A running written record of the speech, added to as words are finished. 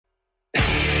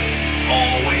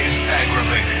Always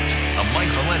Aggravated, a Mike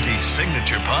Valenti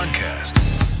signature podcast.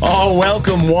 Oh,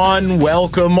 welcome one,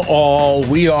 welcome all.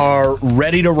 We are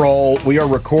ready to roll. We are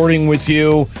recording with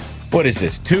you. What is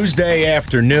this? Tuesday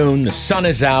afternoon. The sun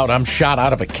is out. I'm shot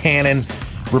out of a cannon.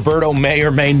 Roberto may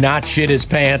or may not shit his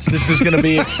pants. This is going to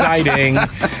be exciting.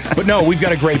 But no, we've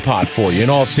got a great pod for you. In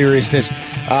all seriousness,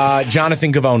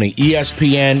 Jonathan Givony,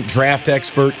 ESPN draft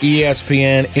expert,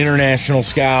 ESPN international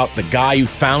scout, the guy who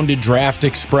founded Draft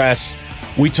Express.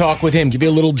 We talk with him, give you a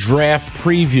little draft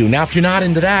preview. Now, if you're not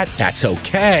into that, that's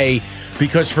okay,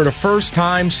 because for the first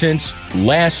time since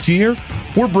last year,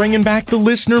 we're bringing back the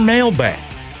listener mailbag.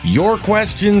 Your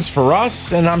questions for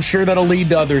us, and I'm sure that'll lead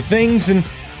to other things, and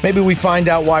maybe we find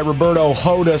out why Roberto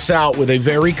hoed us out with a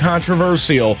very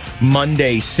controversial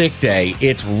Monday sick day.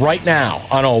 It's right now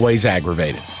on Always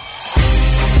Aggravated.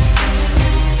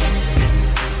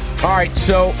 All right,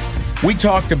 so we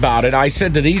talked about it. I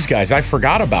said to these guys, I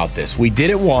forgot about this. We did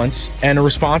it once, and the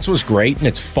response was great, and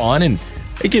it's fun, and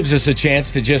it gives us a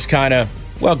chance to just kind of,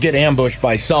 get ambushed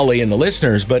by Sully and the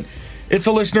listeners, but it's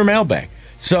a listener mailbag.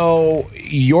 So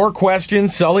your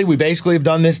questions, Sully, we basically have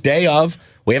done this day of.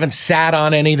 We haven't sat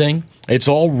on anything. It's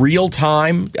all real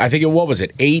time. I think what was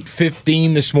it,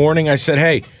 8:15 this morning? I said,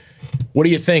 hey, what do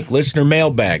you think? Listener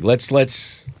mailbag. Let's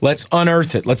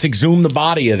unearth it. Let's exhume the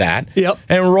body of that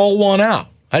and roll one out.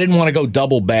 I didn't want to go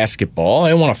double basketball. I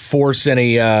didn't want to force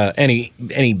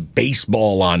any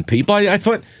baseball on people. I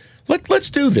thought, let's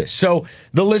do this. So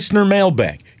the listener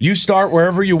mailbag. You start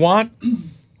wherever you want.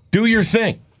 Do your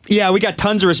thing. Yeah, we got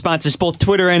tons of responses, both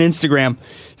Twitter and Instagram.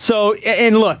 So,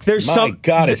 and look, there's My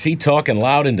God, is he talking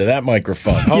loud into that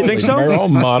microphone? You think so? Oh,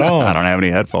 Maron. I don't have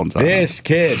any headphones on. This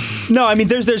kid. No, I mean,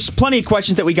 there's plenty of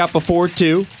questions that we got before,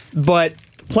 too, but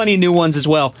plenty of new ones as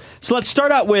well. So let's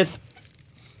start out with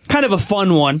kind of a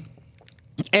fun one.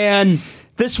 And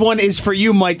this one is for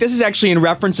you, Mike. This is actually in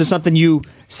reference to something you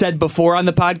said before on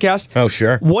the podcast. Oh,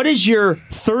 sure. What is your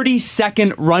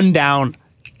 30-second rundown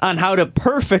on how to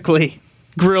perfectly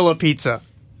grill a pizza?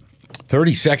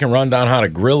 30-second rundown how to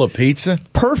grill a pizza?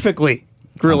 Perfectly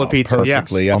grill a pizza,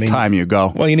 perfectly. yes. What time you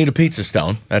go? Well, you need a pizza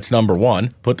stone. That's number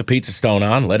one. Put the pizza stone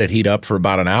on. Let it heat up for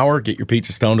about an hour. Get your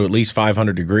pizza stone to at least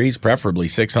 500 degrees, preferably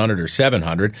 600 or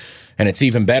 700. And it's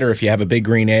even better if you have a Big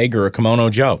Green Egg or a Kimono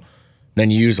Joe. Then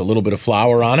you use a little bit of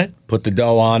flour on it. Put the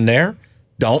dough on there.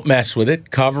 Don't mess with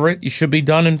it. Cover it. You should be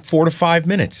done in 4 to 5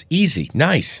 minutes. Easy,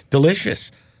 nice,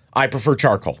 delicious. I prefer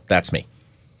charcoal. That's me.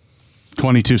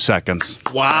 22 seconds.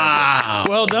 Wow.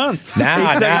 Well done. 8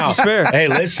 Now, seconds to spare. Hey,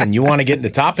 listen, you want to get into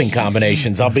topping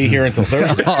combinations, I'll be here until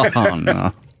Thursday. Oh,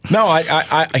 no. No,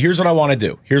 I here's what I want to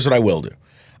do. Here's what I will do.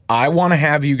 I want to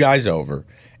have you guys over,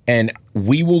 and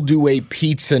we will do a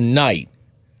pizza night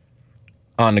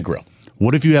on the grill.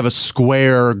 What if you have a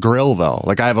square grill, though?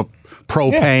 Like I have a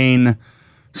propane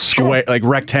square, like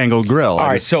rectangle grill. All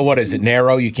right, so what is it,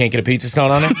 narrow? You can't get a pizza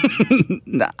stone on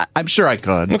it? I'm sure I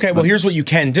could. Okay, well, here's what you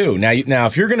can do. Now,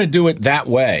 if you're going to do it that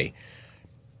way,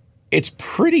 it's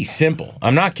pretty simple.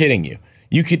 I'm not kidding you.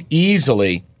 You could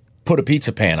easily put a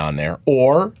pizza pan on there,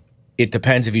 or it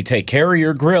depends if you take care of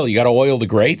your grill. You got to oil the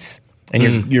grates,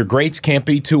 and your grates can't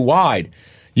be too wide.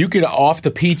 You could off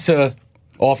the pizza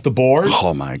off the board.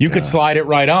 Oh my God. You could slide it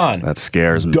right on. That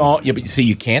scares me. But see,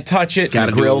 you can't touch it.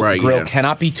 Gotta The grill, do it right, grill yeah.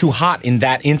 cannot be too hot in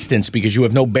that instance because you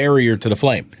have no barrier to the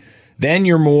flame. Then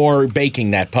you're more baking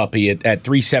that puppy at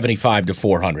 375 to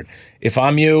 400. If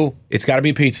I'm you, it's got to be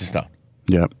a pizza stone.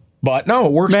 Yep. But no,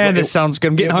 it works. Man, this sounds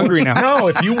good. I'm getting hungry now. No,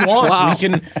 if you want, Wow.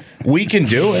 we can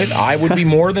do it. I would be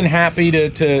more than happy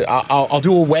to. I'll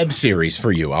do a web series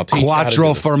for you. I'll teach you how to do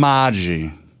Quattro this.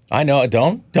 formaggi. I know.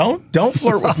 Don't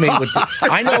flirt with me.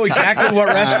 I know exactly what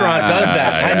restaurant does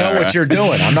that. I know what you're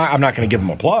doing. I'm not going to give them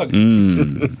a plug.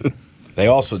 They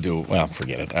also do. Well,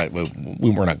 forget it.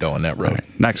 We're not going that road.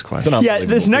 Right, next question. It's an Yeah, this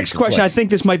unbelievable next pizza question, place. I think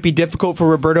this might be difficult for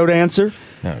Roberto to answer,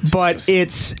 but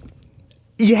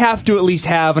you have to at least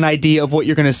have an idea of what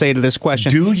you're going to say to this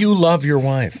question. Do you love your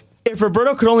wife? If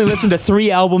Roberto could only listen to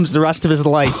 3 albums the rest of his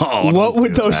life, what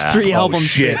would those 3 albums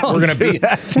Shit, be? we're gonna be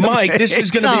Mike. This is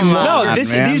gonna be Come long. No,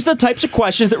 these are the types of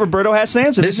questions that Roberto has to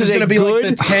answer. This is a gonna be good,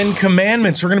 like the 10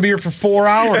 Commandments. We're gonna be here for 4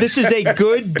 hours. This is a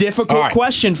good, difficult All right.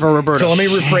 question for Roberto. So let me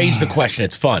rephrase the question.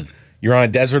 It's fun. You're on a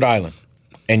desert island,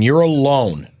 and you're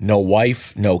alone. No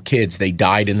wife, no kids. They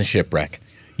died in the shipwreck.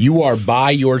 You are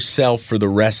by yourself for the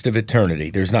rest of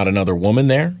eternity. There's not another woman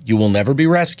there. You will never be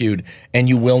rescued, and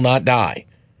you will not die.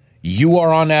 You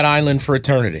are on that island for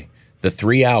eternity. The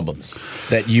 3 albums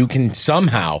that you can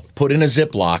somehow put in a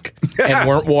Ziploc and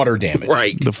weren't water damaged.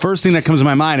 Right. The first thing that comes to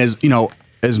my mind is,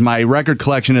 is my record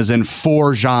collection is in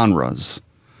 4 genres.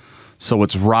 So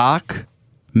it's rock,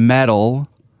 metal,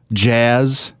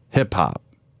 jazz, hip hop.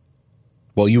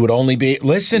 Well, you would only be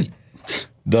listen.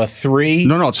 The three.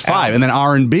 No, it's 5, and then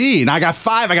R&B, and I got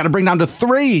 5. I got to bring down to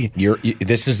 3.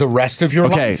 This is the rest of your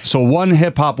life. Okay, so one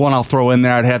hip hop one I'll throw in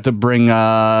there. I'd have to bring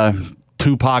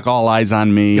Tupac, All Eyes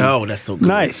on Me. Oh, that's so good.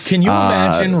 Nice. Can you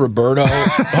imagine Roberto?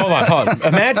 hold on.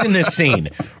 Imagine this scene: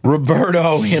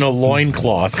 Roberto in a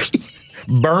loincloth,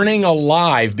 burning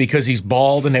alive because he's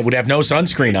bald and they would have no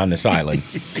sunscreen on this island.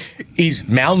 He's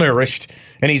malnourished.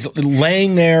 And he's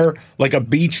laying there like a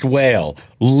beached whale,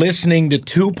 listening to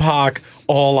Tupac,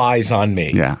 All Eyes on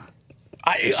Me. Yeah.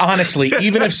 Honestly,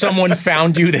 even if someone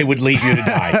found you, they would leave you to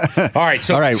die. All right,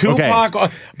 so Tupac.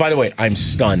 Okay. By the way, I'm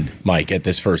stunned, Mike, at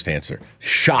this first answer.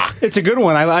 Shocked. It's a good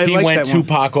one. I he like went that one.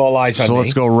 Tupac, All Eyes on Me. So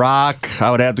let's go rock. I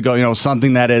would have to go,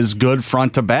 something that is good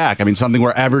front to back. I mean, something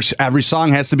where every song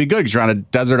has to be good because you're on a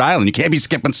desert island. You can't be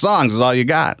skipping songs. Is all you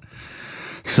got.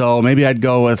 So maybe I'd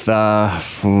go with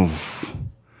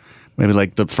maybe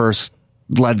like the first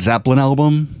Led Zeppelin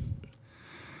album.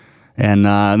 And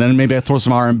then maybe I'd throw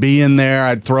some R&B in there.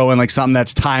 I'd throw in like something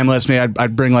that's timeless. Maybe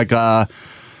I'd bring like Al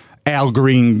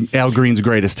Green's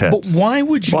Greatest Hits. But why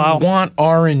would you want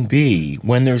R&B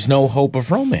when there's no hope of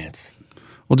romance?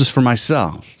 Well, just for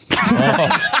myself.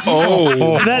 That's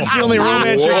the only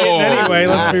romance you're getting anyway.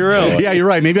 Let's be real. Yeah, you're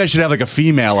right. Maybe I should have like a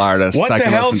female artist. What the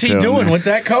hell's he doing with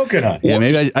that coconut? Yeah,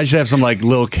 maybe I should have some like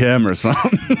Lil' Kim or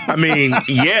something. I mean,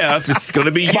 yeah, if it's going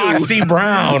to be Foxy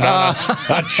Brown,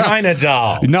 a China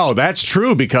doll. No, that's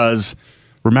true because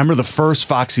remember the first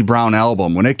Foxy Brown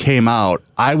album? When it came out,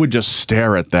 I would just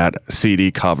stare at that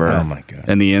CD cover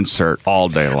and the insert all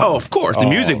day long. Oh, of course. The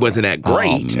music wasn't that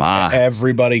great. Oh, my.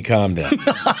 Everybody calm down.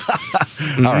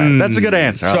 All right, that's a good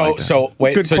answer. So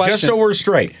wait, Good so question. just so we're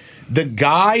straight, the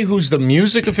guy who's the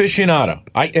music aficionado,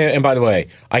 and by the way,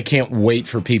 I can't wait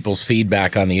for people's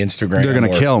feedback on the Instagram. They're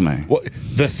going to kill me.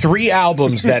 The 3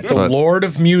 albums that the Lord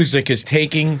of Music is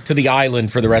taking to the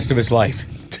island for the rest of his life.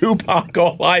 Tupac,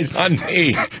 All Eyes on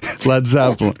Me. Led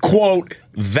Zeppelin. Quote,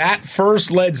 that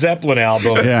first Led Zeppelin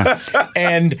album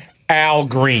and Al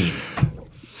Green.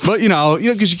 But,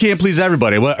 because you can't please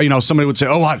everybody. Well, somebody would say,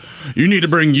 oh, what? You need to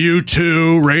bring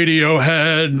U2,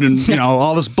 Radiohead, and,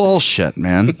 all this bullshit,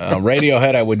 man.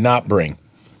 Radiohead I would not bring.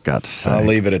 God's sake. I'll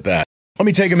leave it at that. Let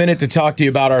me take a minute to talk to you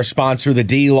about our sponsor, the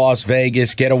D Las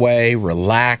Vegas. Get away,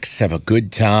 relax, have a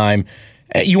good time.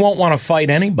 You won't want to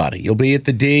fight anybody. You'll be at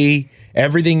the D.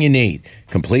 Everything you need,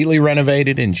 completely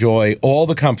renovated. Enjoy all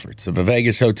the comforts of a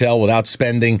Vegas hotel without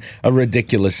spending a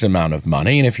ridiculous amount of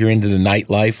money. And if you're into the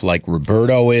nightlife like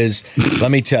Roberto is, let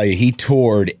me tell you, he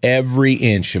toured every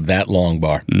inch of that long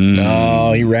bar.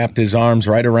 Oh, he wrapped his arms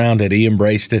right around it. He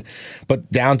embraced it.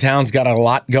 But downtown's got a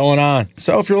lot going on.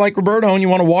 So if you're like Roberto and you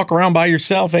want to walk around by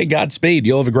yourself, hey, Godspeed.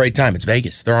 You'll have a great time. It's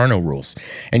Vegas. There are no rules.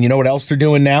 And you know what else they're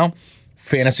doing now?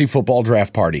 Fantasy football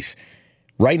draft parties.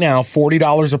 Right now,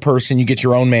 $40 a person, you get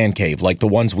your own man cave, like the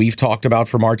ones we've talked about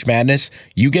for March Madness.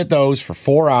 You get those for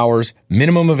 4 hours,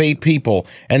 minimum of 8 people,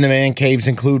 and the man caves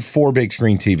include 4 big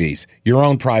screen TVs, your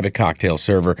own private cocktail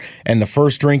server, and the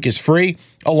first drink is free,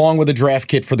 along with a draft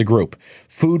kit for the group.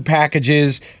 Food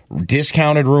packages,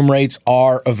 discounted room rates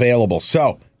are available.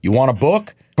 So, you want to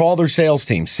book? Call their sales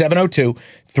team,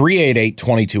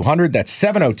 702-388-2200. That's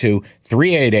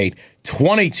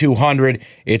 702-388-2200.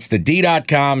 It's the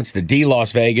D.com. It's the D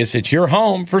Las Vegas. It's your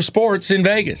home for sports in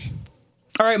Vegas.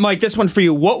 All right, Mike, this one for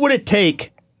you. What would it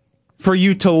take for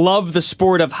you to love the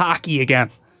sport of hockey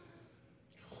again?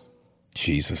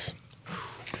 Jesus.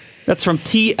 That's from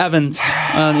T. Evans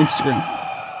on Instagram.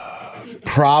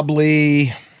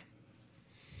 Probably...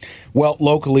 Well,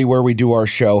 locally where we do our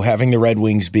show, having the Red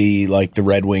Wings be like the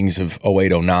Red Wings of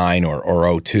 08-09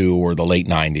 or 02 or the late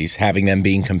 90s, having them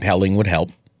being compelling would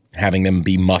help. Having them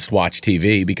be must-watch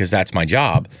TV because that's my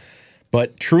job.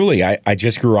 But truly, I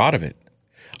just grew out of it.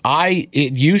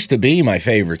 It used to be my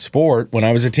favorite sport when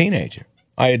I was a teenager.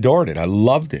 I adored it. I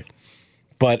loved it.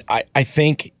 But I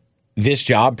think this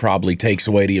job probably takes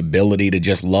away the ability to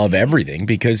just love everything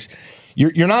because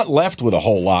you're not left with a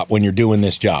whole lot when you're doing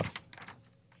this job.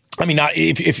 I mean, not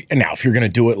if you're going to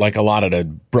do it like a lot of the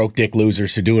broke dick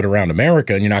losers who do it around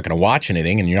America and you're not going to watch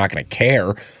anything and you're not going to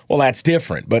care, well, that's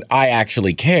different. But I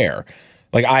actually care.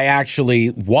 Like, I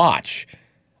actually watch.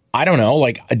 I don't know.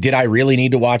 Like, did I really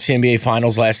need to watch the NBA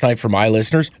Finals last night for my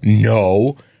listeners?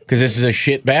 No, because this is a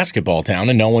shit basketball town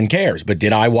and no one cares. But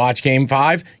did I watch Game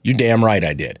 5? You damn right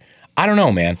I did. I don't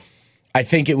know, man. I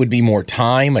think it would be more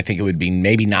time. I think it would be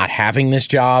maybe not having this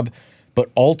job. But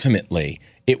ultimately...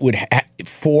 it would,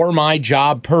 for my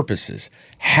job purposes,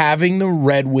 having the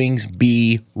Red Wings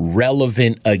be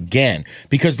relevant again.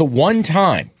 Because the one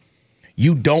time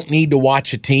you don't need to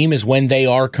watch a team is when they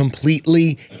are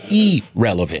completely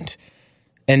irrelevant.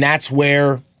 And that's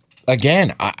where,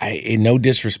 again, I no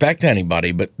disrespect to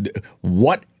anybody, but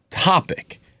what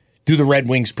topic do the Red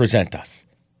Wings present us?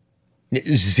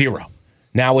 Zero.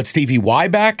 Now with Stevie Y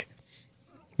back,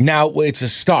 now it's a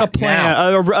start. A plan,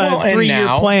 now, a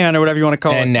 3-year plan, or whatever you want to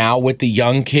call it. And now with the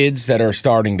young kids that are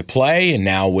starting to play, and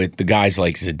now with the guys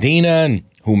like Zadina and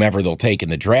whomever they'll take in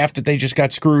the draft that they just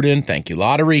got screwed in, thank you,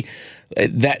 lottery,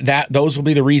 those will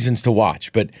be the reasons to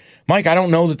watch. But, Mike, I don't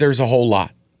know that there's a whole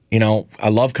lot. You know, I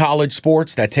love college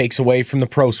sports. That takes away from the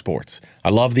pro sports. I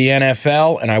love the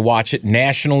NFL, and I watch it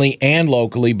nationally and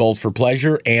locally, both for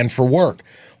pleasure and for work.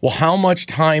 Well, how much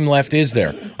time left is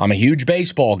there? I'm a huge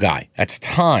baseball guy. That's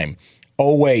time.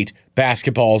 Oh, wait,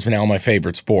 basketball is now my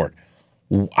favorite sport.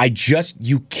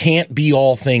 You can't be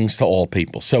all things to all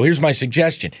people. So here's my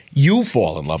suggestion. You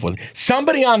fall in love with it.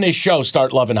 Somebody on this show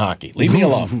start loving hockey. Leave me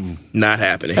alone. Not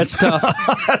happening. That's tough.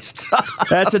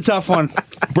 That's a tough one.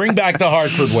 Bring back the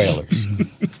Hartford Whalers.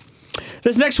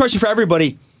 This next question for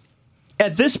everybody.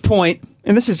 At this point,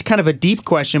 and this is kind of a deep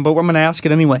question, but I'm going to ask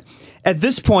it anyway. At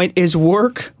this point, is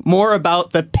work more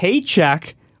about the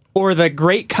paycheck or the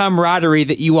great camaraderie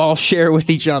that you all share with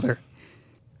each other?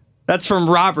 That's from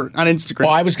Robert on Instagram.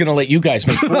 Well, I was going to let you guys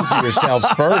make fools of yourselves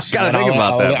first. Gotta think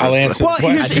about that. I'll answer. Well,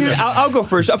 I'll go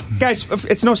first. Guys,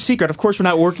 it's no secret. Of course, we're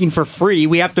not working for free.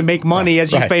 We have to make money,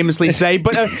 as you famously say.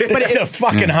 But it's a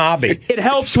fucking hobby. It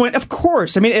helps when, of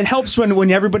course. I mean, it helps when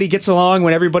everybody gets along,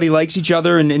 when everybody likes each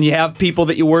other, and you have people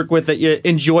that you work with that you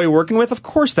enjoy working with. Of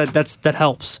course, that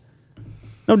helps.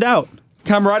 No doubt.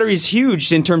 Camaraderie is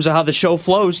huge in terms of how the show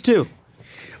flows, too.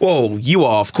 Well, you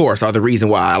all, of course, are the reason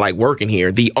why I like working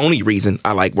here. The only reason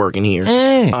I like working here.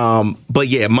 But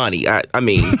yeah, money. I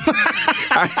mean,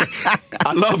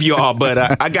 I love y'all, but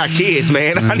I got kids,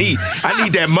 man. I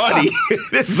need that money.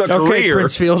 This is a career.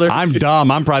 Prince Fielder. I'm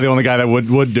dumb. I'm probably the only guy that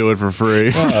would do it for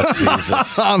free. Oh,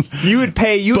 Jesus. You would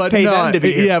pay them to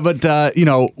be here. Yeah, but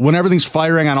when everything's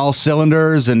firing on all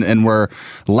cylinders and we're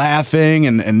laughing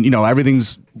and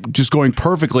everything's just going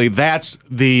perfectly, that's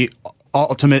the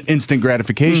ultimate instant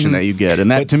gratification that you get. And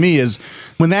that, to me, is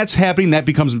when that's happening, that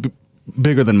becomes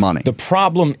bigger than money. The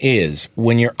problem is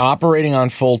when you're operating on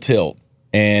full tilt,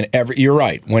 and you're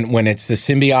right, when it's the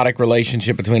symbiotic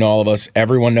relationship between all of us,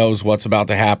 everyone knows what's about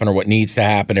to happen or what needs to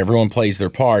happen, everyone plays their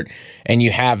part, and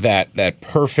you have that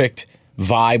perfect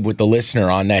vibe with the listener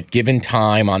on that given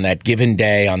time, on that given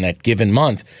day, on that given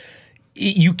month.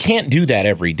 You can't do that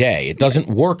every day. It doesn't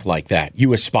work like that.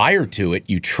 You aspire to it,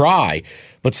 you try,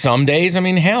 but some days, I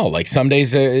mean, hell, like some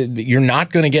days you're not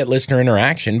going to get listener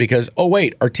interaction because, oh,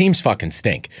 wait, our teams fucking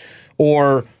stink.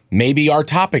 Or maybe our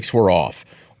topics were off.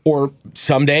 Or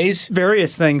some days.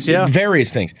 Various things, yeah.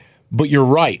 Various things. But you're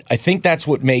right. I think that's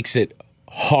what makes it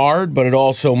hard, but it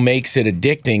also makes it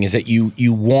addicting is that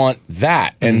you want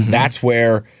that. And that's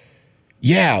where,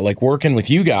 like working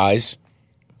with you guys,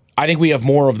 I think we have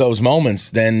more of those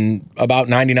moments than about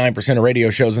 99% of radio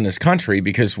shows in this country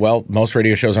because, well, most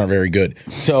radio shows aren't very good.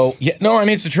 So,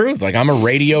 it's the truth. Like, I'm a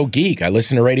radio geek. I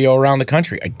listen to radio around the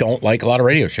country. I don't like a lot of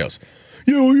radio shows.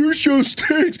 Your show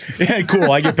stinks. Yeah,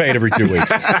 cool. I get paid every 2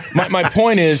 weeks. My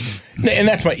point is, and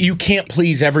that's you can't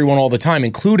please everyone all the time,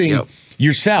 including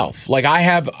yourself. Like,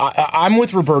 I'm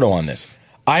with Roberto on this.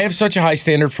 I have such a high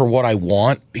standard for what I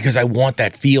want because I want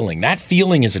that feeling. That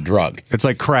feeling is a drug. It's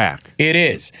like crack. It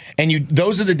is. And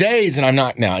those are the days, and I'm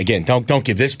not, now, again, don't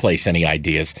give this place any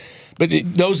ideas, but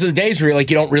those are the days where you're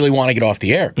like, you don't really want to get off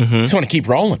the air. You just want to keep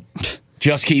rolling.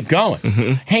 Just keep going.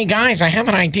 Hey, guys, I have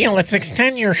an idea. Let's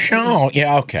extend your show.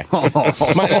 Yeah, okay.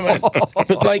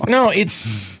 But, like, no,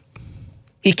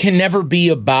 it can never be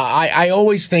about, I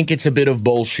always think it's a bit of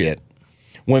bullshit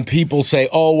when people say,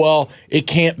 oh, well, it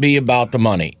can't be about the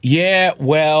money. Yeah,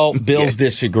 well, Bills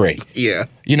disagree. Yeah.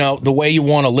 The way you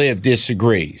want to live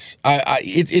disagrees.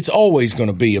 It's always going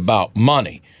to be about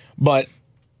money. But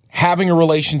having a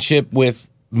relationship with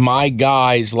my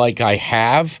guys like I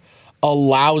have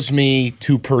allows me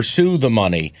to pursue the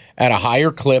money at a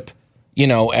higher clip,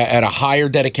 at a higher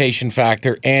dedication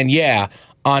factor. And,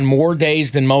 on more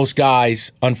days than most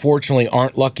guys, unfortunately,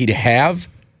 aren't lucky to have,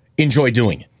 enjoy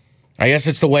doing it. I guess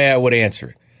it's the way I would answer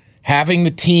it. Having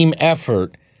the team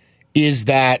effort is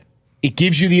that it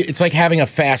gives you it's like having a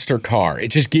faster car. It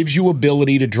just gives you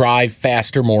ability to drive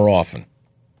faster more often.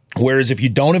 Whereas if you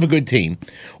don't have a good team,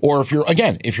 or if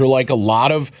you're like a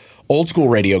lot of old school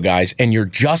radio guys and you're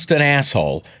just an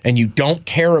asshole and you don't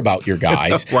care about your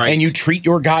guys right. and you treat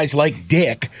your guys like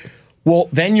dick, well,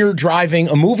 then you're driving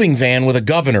a moving van with a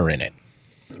governor in it.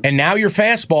 And now your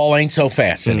fastball ain't so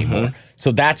fast anymore.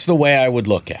 So that's the way I would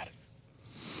look at it.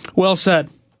 Well said.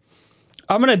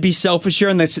 I'm going to be selfish here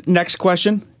on this next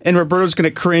question, and Roberto's going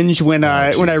to cringe when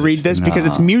I read this because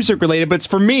it's music related, but it's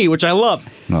for me, which I love.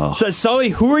 Oh. It says, Sully,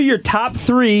 who are your top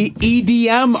 3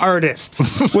 EDM artists?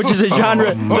 Which is a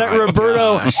genre that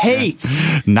Roberto hates.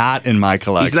 Not in my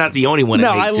collection. He's not the only one.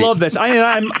 No, that I hates love this.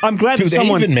 I'm glad Do that they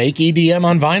someone. even make EDM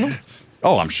on vinyl?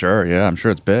 Oh, I'm sure. Yeah, I'm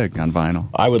sure it's big on vinyl.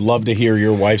 I would love to hear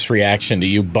your wife's reaction to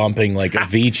you bumping like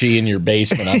Avicii in your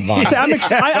basement on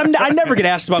vinyl. I never get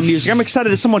asked about music. I'm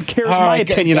excited that someone cares my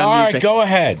opinion on music. All right, go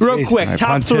ahead. Real Jesus. quick, I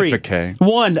top 3. pontificate.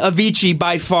 1, Avicii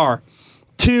by far.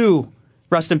 2,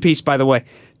 rest in peace, by the way.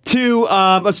 2,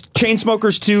 let's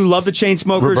Chainsmokers 2, love the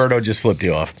Chainsmokers. Roberto just flipped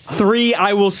you off. 3,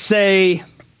 I will say,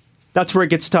 that's where it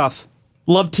gets tough.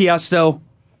 Love Tiesto.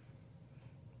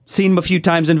 Seen him a few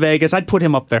times in Vegas. I'd put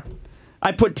him up there.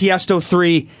 I'd put Tiesto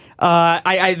 3.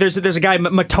 There's a guy,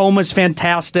 Matoma's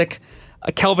fantastic.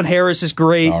 Kelvin Harris is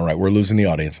great. All right, we're losing the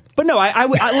audience. But no,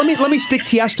 let me stick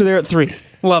Tiesto there at 3.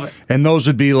 Love it. And those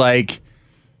would be like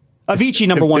Avicii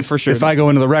number 1 for sure. If I go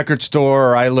into the record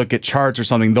store or I look at charts or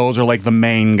something, those are like the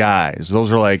main guys.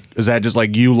 Those are like, is that just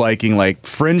like you liking like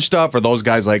fringe stuff, or those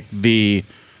guys like the?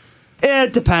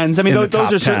 It depends. I mean, In the those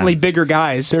top are certainly 10. bigger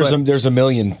guys. There's a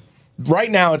million.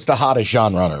 Right now, it's the hottest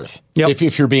genre on earth. Yep.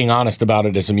 If you're being honest about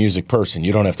it as a music person,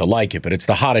 you don't have to like it, but it's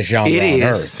the hottest genre It on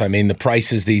is. earth. I mean, the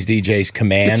prices these DJs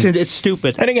command. It's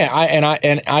stupid. And again,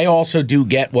 I also do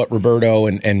get what Roberto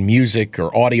and music or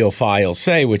audiophiles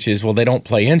say, which is, well, they don't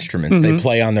play instruments; they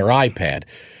play on their iPad.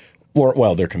 Or,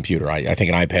 well, their computer. I think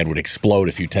an iPad would explode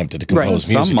if you attempted to compose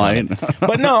Right. music. Some on might. it.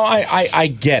 But no, I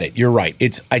get it. You're right.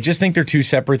 I just think they're two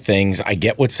separate things. I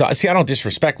get what see. I don't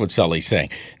disrespect what Sully's saying.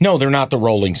 No, they're not the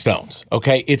Rolling Stones.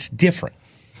 Okay, it's different.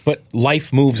 But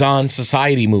life moves on.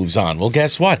 Society moves on. Well,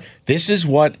 guess what? This is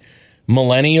what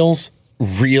millennials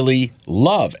really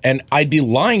love. And I'd be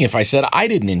lying if I said I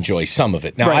didn't enjoy some of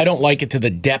it. Now, Right. I don't like it to the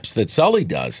depths that Sully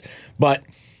does, but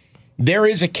there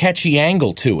is a catchy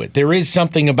angle to it. There is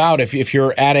something about if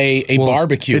you're at a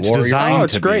barbecue It's or you're- designed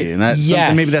it's to great. be, and that's Yes.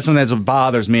 something, maybe that's something that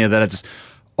bothers me, that it's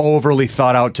overly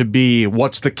thought out to be.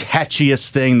 What's the catchiest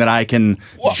thing that I can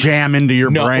jam into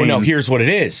your brain? No, here's what it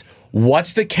is.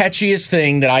 What's the catchiest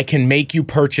thing that I can make you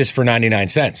purchase for 99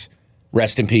 cents?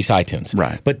 Rest in peace, iTunes.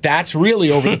 Right. But that's really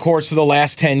over the course of the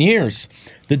last 10 years.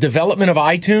 The development of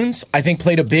iTunes, I think,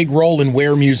 played a big role in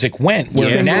where music went. Where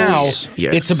Yes. now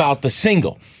Yes. it's about the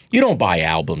single. You don't buy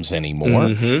albums anymore.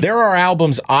 Mm-hmm. There are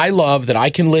albums I love that I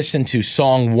can listen to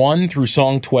song 1 through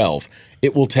song 12.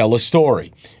 It will tell a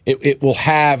story. It will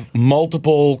have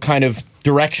multiple kind of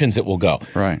directions it will go.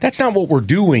 Right. That's not what we're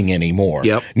doing anymore.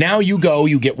 Yep. Now you go,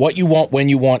 you get what you want, when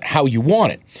you want, how you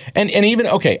want it. And even,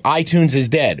 okay, iTunes is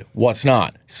dead. What's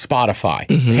not? Spotify,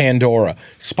 Pandora.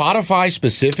 Spotify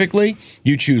specifically,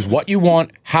 you choose what you want,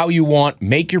 how you want,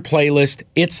 make your playlist.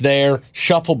 It's there.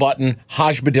 Shuffle button,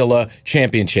 Hajbadilla,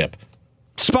 championship.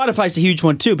 Spotify's a huge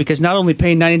one too, because not only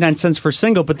paying 99 cents for a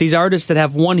single, but these artists that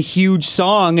have one huge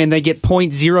song and they get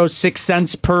 0.06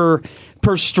 cents per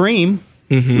stream.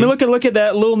 I mean, look at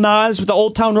that Lil Nas with the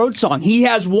Old Town Road song. He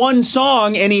has one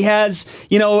song and he has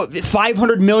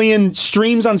 500 million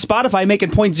streams on Spotify,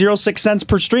 making 0.06 cents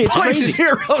per stream. It's crazy.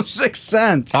 0.06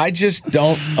 cents. I just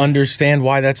don't understand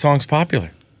why that song's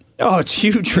popular. Oh, it's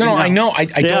huge. No, right now. I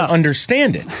know. I Yeah. don't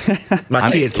understand it.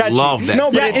 My kids catchy. love that. No,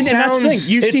 song. but Yeah, it and that's the sounds,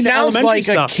 thing. You've it seen the sounds elementary like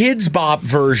stuff. a Kids Bop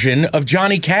version of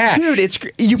Johnny Cash. Dude,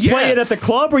 you play it at the Yes.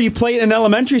 club or you play it in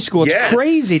elementary school. It's Yes.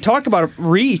 crazy. Talk about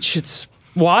reach. It's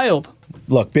wild.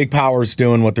 Look, Big Power's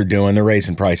doing what they're doing. They're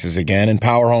raising prices again. And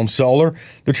Power Home Solar,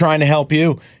 they're trying to help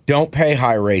you. Don't pay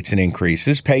high rates and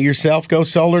increases. Pay yourself. Go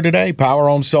solar today. Power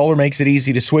Home Solar makes it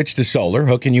easy to switch to solar,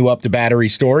 hooking you up to battery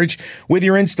storage with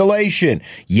your installation.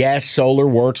 Yes, solar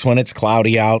works when it's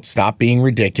cloudy out. Stop being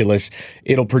ridiculous.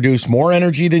 It'll produce more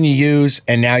energy than you use,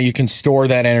 and now you can store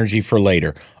that energy for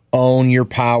later. Own your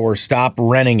power. Stop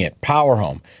renting it. Power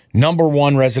Home,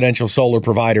 #1 residential solar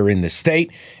provider in the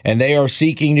state, and they are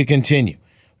seeking to continue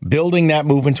building that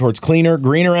movement towards cleaner,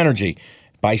 greener energy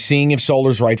by seeing if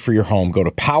solar's right for your home. Go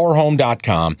to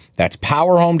powerhome.com. That's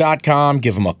powerhome.com.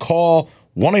 Give them a call.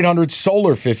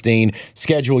 1-800-SOLAR-15.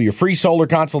 Schedule your free solar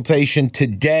consultation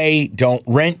today. Don't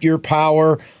rent your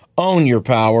power. Own your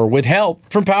power with help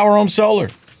from Power Home Solar.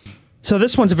 So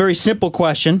this one's a very simple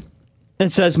question.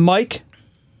 It says, Mike,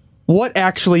 what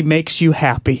actually makes you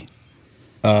happy?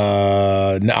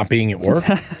 Not being at work.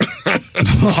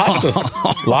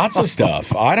 Lots of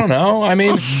stuff. I don't know. I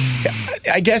mean,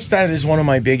 I guess that is one of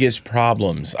my biggest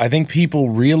problems. I think people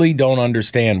really don't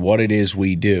understand what it is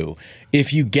we do.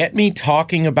 If you get me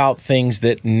talking about things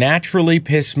that naturally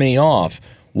piss me off,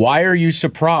 why are you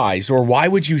surprised? Or why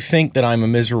would you think that I'm a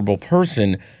miserable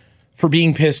person for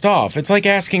being pissed off. It's like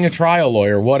asking a trial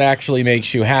lawyer what actually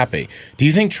makes you happy. Do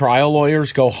you think trial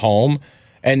lawyers go home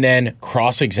and then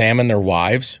cross-examine their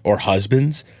wives or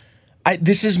husbands?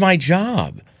 This is my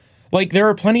job. Like, there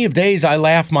are plenty of days I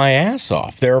laugh my ass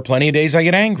off. There are plenty of days I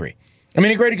get angry. I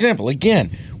mean, a great example.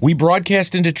 Again, we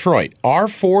broadcast in Detroit. Our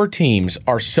 4 teams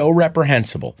are so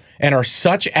reprehensible and are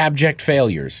such abject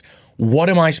failures. What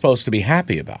am I supposed to be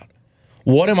happy about?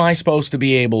 What am I supposed to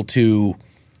be able to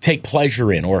take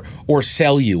pleasure in or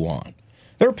sell you on?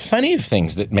 There are plenty of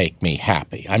things that make me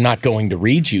happy. I'm not going to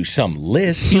read you some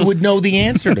list. You would know the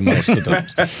answer to most of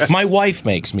those. My wife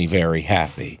makes me very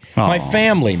happy. My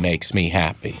family makes me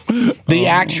happy. The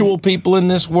actual people in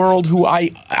this world who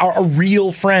are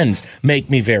real friends make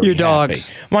me very happy. Your dogs.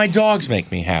 My dogs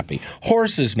make me happy.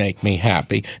 Horses make me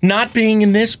happy. Not being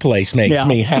in this place makes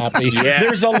me happy.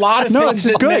 There's a lot of things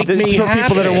that make me for happy.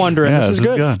 people that are wondering. Yeah, this is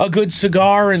good. A good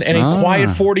cigar and a quiet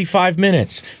 45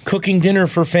 minutes. Cooking dinner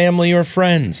for family or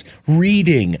friends.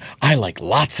 Reading. I like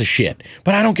lots of shit,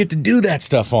 but I don't get to do that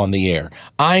stuff on the air.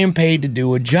 I am paid to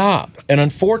do a job. And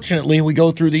unfortunately, we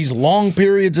go through these long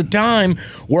periods of time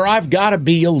where I've got to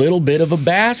be a little bit of a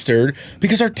bastard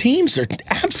because our teams are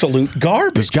absolute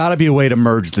garbage. There's got to be a way to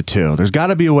merge the two. There's got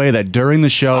to be a way that during the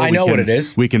show, I know what it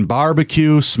is. We can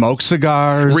barbecue, smoke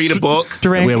cigars, Read a book.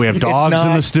 Drink. We have dogs not-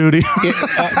 in the studio.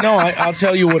 No, I'll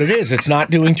tell you what it is. It's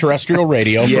not doing terrestrial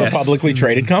radio for a Yes. publicly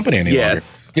traded company any longer.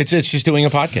 Yes. It's just doing a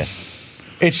podcast.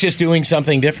 It's just doing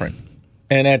something different.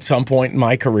 And at some point in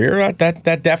my career, that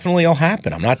definitely will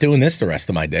happen. I'm not doing this the rest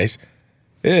of my days.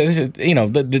 You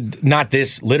know, not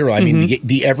this literally. I mean,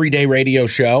 the everyday radio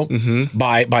show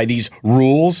by these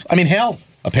rules. I mean, hell,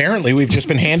 apparently we've just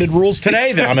been handed rules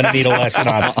today that I'm going to need a lesson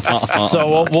on.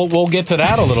 So we'll get to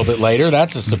that a little bit later.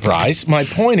 That's a surprise. My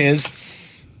point is,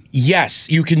 yes,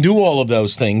 you can do all of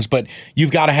those things, but you've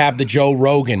got to have the Joe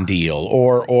Rogan deal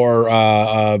or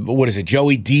what is it,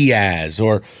 Joey Diaz,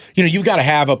 or you've got to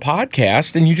have a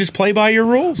podcast and you just play by your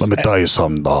rules. Let me tell you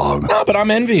something, dog. No, but I'm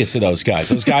envious of those guys.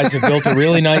 Those guys have built a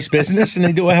really nice business and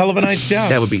they do a hell of a nice job.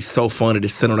 That would be so fun to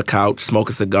just sit on the couch, smoke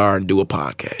a cigar, and do a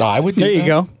podcast. I would do There you that.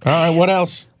 go. All right, what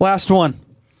else? Last one.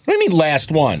 What do you mean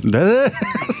last one?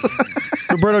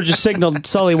 Roberto just signaled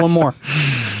Sully one more.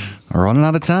 We're running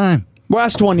out of time.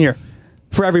 Last one here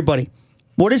for everybody.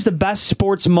 What is the best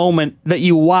sports moment that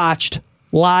you watched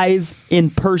live in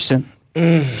person?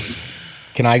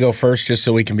 Can I go first just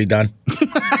so we can be done?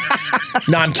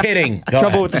 No, I'm kidding. Go Trouble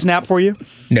ahead. with the snap for you?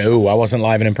 No, I wasn't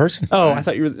live and in person. Oh, I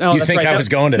thought you were. Oh, You that's think right. I was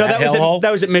going to no, that was hellhole?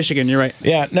 That was at Michigan. You're right.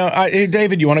 Yeah, no, hey,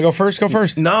 David, you want to go first? Go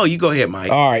first. No, you go ahead,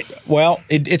 Mike. All right. Well,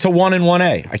 it's a 1 and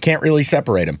 1A. I can't really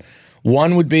separate them.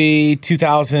 One would be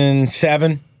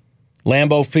 2007,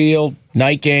 Lambeau Field,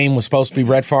 night game, was supposed to be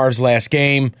Brett Favre's last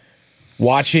game.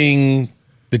 Watching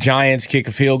the Giants kick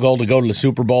a field goal to go to the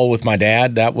Super Bowl with my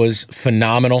dad, that was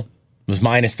phenomenal. It was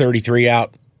minus 33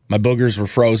 out. My boogers were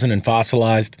frozen and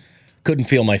fossilized. Couldn't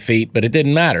feel my feet, but it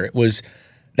didn't matter. It was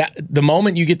that the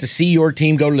moment you get to see your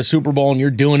team go to the Super Bowl and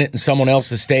you're doing it in someone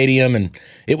else's stadium, and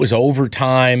it was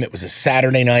overtime. It was a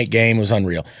Saturday night game. It was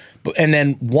unreal. And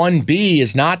then 1B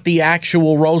is not the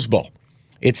actual Rose Bowl.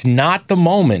 It's not the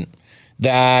moment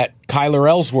that Kyler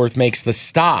Ellsworth makes the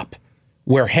stop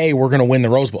where, hey, we're going to win the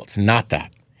Rose Bowl. It's not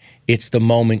that. It's the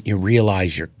moment you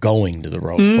realize you're going to the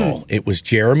Rose Bowl. It was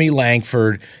Jeremy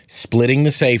Langford splitting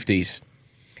the safeties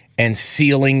and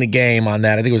sealing the game on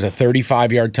that. I think it was a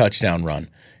 35-yard touchdown run.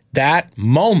 That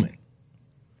moment,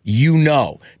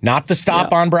 not the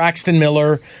stop on Braxton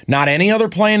Miller, not any other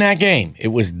play in that game. It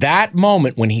was that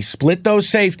moment when he split those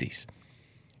safeties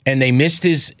and they missed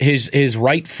his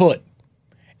right foot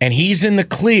and he's in the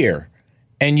clear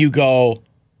and you go,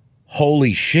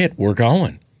 holy shit, we're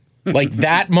going. Like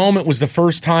that moment was the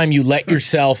first time you let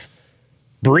yourself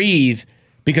breathe,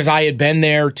 because I had been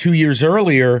there 2 years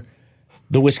earlier,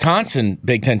 the Wisconsin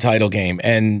Big Ten title game,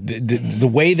 and the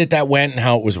way that went and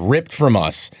how it was ripped from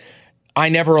us, I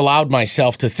never allowed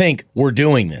myself to think we're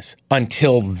doing this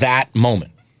until that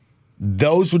moment.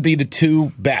 Those would be the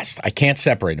two best. I can't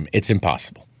separate them. It's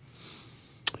impossible.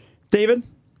 David?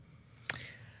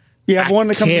 You have one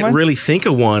that comes to Can't mind? really think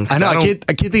of one. 'cause I know. I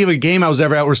can't think of a game I was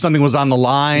ever at where something was on the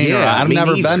line. Yeah, or I've me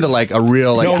never neither. been to like a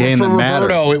real So game for that mattered.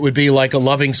 Roberto, it would be like a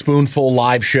Loving Spoonful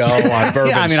live show on Bourbon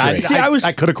Yeah, I mean, Street.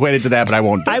 I could equate it to that, but I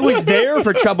won't. Do I it. was there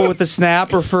for Trouble with the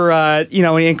Snap, or for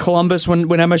in Columbus when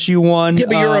MSU won. Yeah,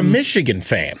 but you're a Michigan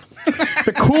fan.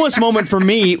 The coolest moment for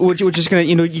me, which is gonna,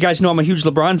 you guys know I'm a huge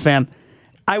LeBron fan.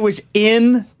 I was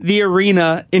in the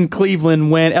arena in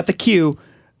Cleveland when at the Q,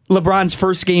 LeBron's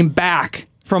first game back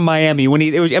from Miami when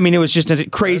it was just a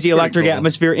crazy electric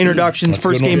atmosphere. Introductions,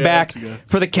 first game back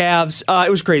for the Cavs. It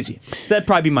was crazy. That'd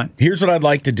probably be mine. Here's what I'd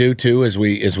like to do too, as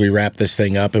we wrap this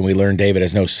thing up, and we learn David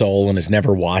has no soul and has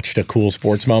never watched a cool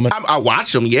sports moment. I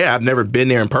watch them. Yeah, I've never been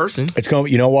there in person. It's going.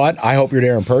 You know what? I hope you're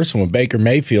there in person when Baker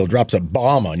Mayfield drops a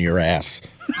bomb on your ass.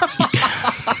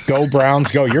 Go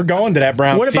Browns, go! You're going to that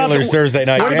Browns Steelers Thursday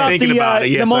night. What about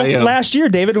the moment last year,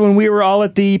 David, when we were all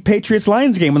at the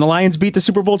Patriots-Lions game when the Lions beat the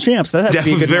Super Bowl champs? That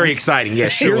was very exciting. Yeah,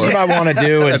 sure. Here's what I want to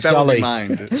do, and Sully,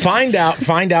 find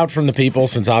out from the people,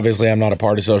 since obviously I'm not a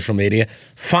part of social media.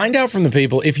 Find out from the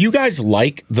people if you guys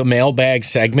like the mailbag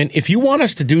segment. If you want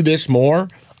us to do this more,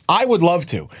 I would love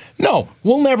to. No,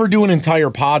 we'll never do an entire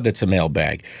pod that's a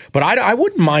mailbag, but I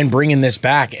wouldn't mind bringing this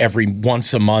back every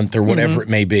once a month or whatever it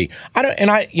may be.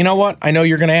 You know what? I know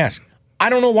you're going to ask. I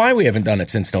don't know why we haven't done it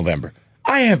since November.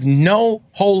 I have no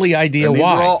holy idea why. These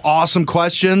are all awesome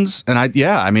questions, and I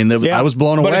was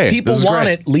blown away. But if people want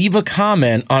it, leave a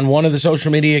comment on one of the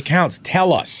social media accounts.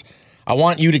 Tell us. I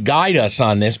want you to guide us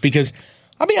on this because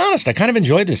I'll be honest, I kind of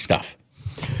enjoy this stuff.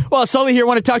 Well, Sully here. I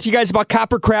want to talk to you guys about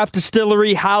Coppercraft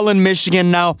Distillery, Holland,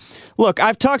 Michigan. Now, look,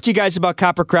 I've talked to you guys about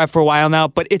Coppercraft for a while now,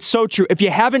 but it's so true. If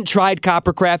you haven't tried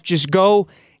Coppercraft, just go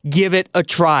give it a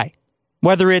try.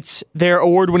 Whether it's their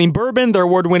award-winning bourbon, their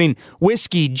award-winning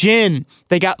whiskey, gin,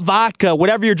 they got vodka,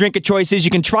 whatever your drink of choice is,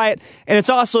 you can try it. And it's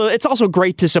also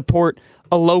great to support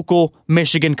a local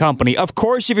Michigan company. Of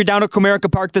course, if you're down at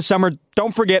Comerica Park this summer,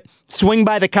 don't forget, swing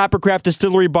by the Coppercraft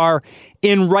Distillery Bar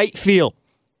in Wright Field.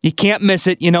 You can't miss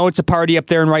it. You know it's a party up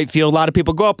there in Wright Field. A lot of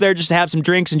people go up there just to have some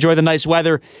drinks, enjoy the nice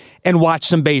weather, and watch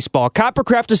some baseball.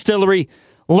 Coppercraft Distillery.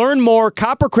 Learn more,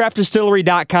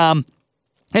 coppercraftdistillery.com.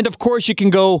 And, of course, you can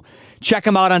go check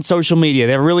them out on social media.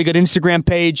 They have a really good Instagram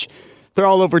page. They're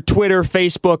all over Twitter,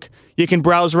 Facebook. You can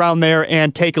browse around there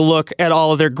and take a look at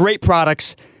all of their great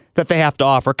products that they have to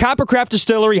offer. Coppercraft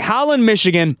Distillery, Holland,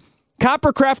 Michigan.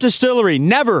 Coppercraft Distillery,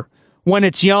 never when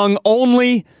it's young,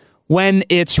 only when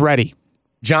it's ready.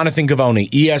 Jonathan Givony,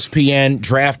 ESPN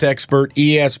draft expert,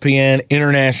 ESPN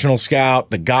international scout,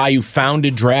 the guy who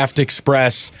founded Draft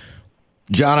Express.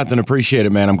 Jonathan, appreciate it,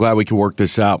 man. I'm glad we can work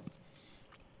this out.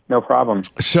 No problem.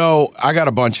 So I got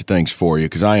a bunch of things for you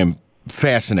because I am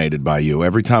fascinated by you.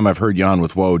 Every time I've heard you on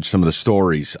with Woj, some of the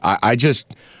stories, I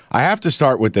have to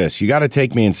start with this. You got to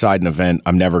take me inside an event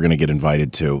I'm never going to get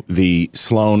invited to, the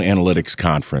Sloan Analytics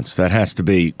Conference. That has to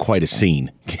be quite a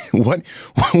scene. What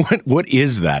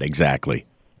is that exactly?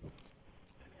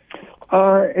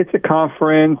 It's a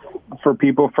conference for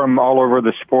people from all over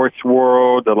the sports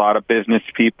world, a lot of business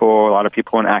people, a lot of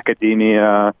people in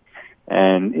academia.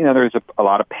 And, there's a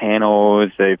lot of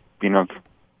panels. They'll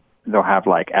have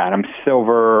like Adam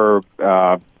Silver,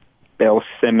 Bill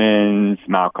Simmons,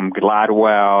 Malcolm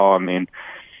Gladwell.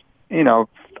 A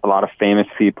lot of famous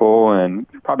people. And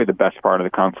probably the best part of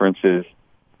the conference is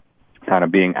kind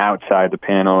of being outside the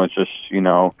panel. It's just,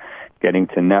 getting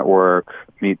to network,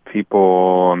 meet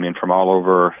people. From all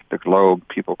over the globe,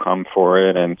 people come for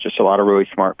it, and just a lot of really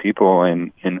smart people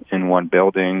in one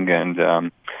building.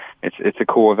 And it's a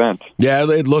cool event. Yeah,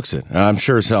 it looks it. I'm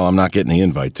sure as hell I'm not getting the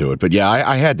invite to it. But yeah,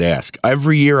 I had to ask.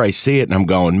 Every year I see it, and I'm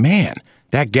going, man,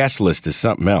 that guest list is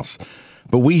something else.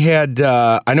 But we had,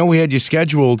 I know we had you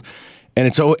scheduled, and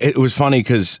it was funny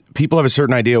because people have a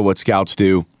certain idea of what scouts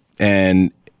do,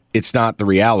 and it's not the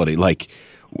reality. Like,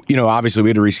 obviously we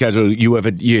had to reschedule.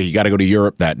 You got to go to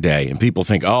Europe that day, and people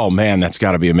think, oh man, that's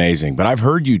got to be amazing. But I've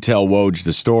heard you tell Woj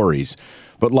the stories.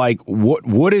 But like,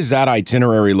 what does that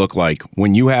itinerary look like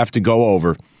when you have to go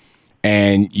over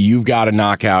and you've got to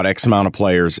knock out X amount of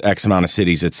players, X amount of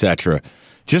cities, etc.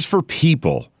 Just for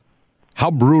people,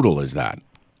 how brutal is that?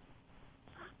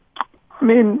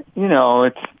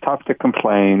 It's tough to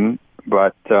complain,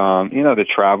 but the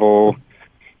travel.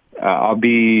 I'll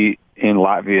be in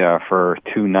Latvia for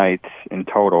 2 nights in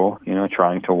total,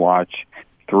 trying to watch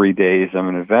 3 days of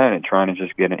an event and trying to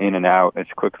just get in and out as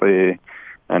quickly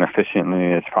and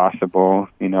efficiently as possible,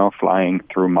 flying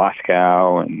through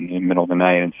Moscow in the middle of the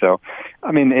night. And so,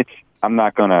 I'm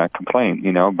not going to complain,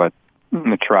 but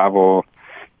the travel,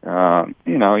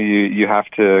 you have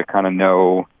to kind of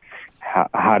know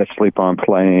how to sleep on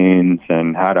planes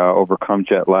and how to overcome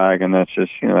jet lag. And that's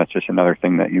just another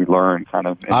thing that you learn kind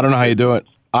of. I don't know how you do it.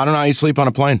 I don't know how you sleep on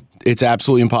a plane. It's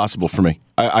absolutely impossible for me.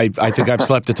 I think I've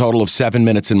slept a total of 7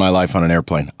 minutes in my life on an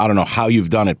airplane. I don't know how you've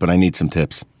done it, but I need some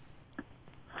tips.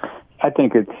 I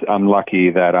think I'm lucky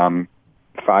that I'm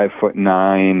 5'9",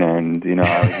 and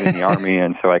I was in the Army,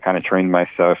 and so I kind of trained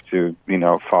myself to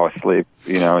fall asleep.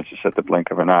 It's just at the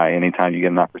blink of an eye. Anytime you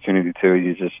get an opportunity to,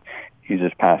 you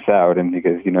just pass out, and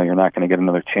because you're not going to get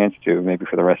another chance to maybe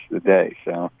for the rest of the day.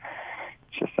 So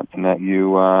It's just something that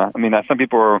some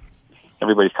people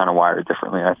everybody's kind of wired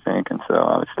differently, I think. And so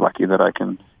I was lucky that I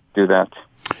can do that.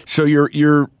 So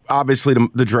you're obviously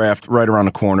the draft right around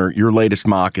the corner. Your latest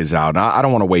mock is out. I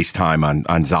don't want to waste time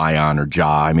on Zion or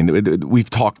Ja. I mean, we've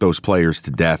talked those players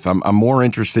to death. I'm more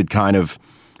interested kind of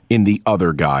in the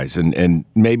other guys and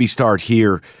maybe start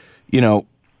here.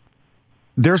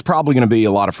 There's probably going to be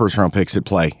a lot of first-round picks at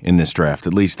play in this draft.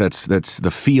 At least that's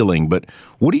the feeling. But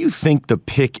what do you think the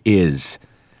pick is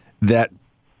that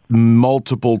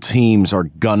multiple teams are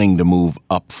gunning to move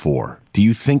up for? Do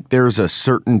you think there's a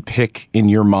certain pick in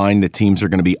your mind that teams are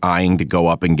going to be eyeing to go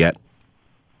up and get?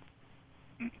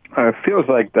 It feels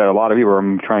like that a lot of people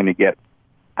are trying to get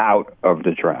out of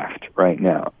the draft right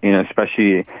now.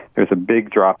 Especially there's a big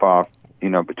drop-off,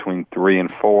 between 3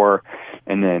 and 4.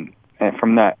 And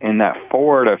from that, in that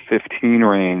 4 to 15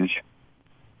 range,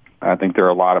 I think there are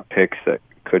a lot of picks that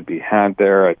could be had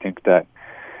there. I think that,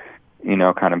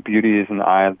 kind of beauty is in the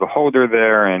eye of the beholder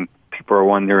there, and people are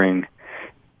wondering,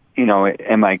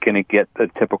 am I going to get the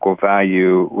typical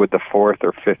value with the 4th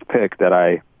or 5th pick that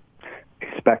I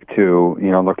expect to,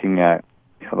 looking at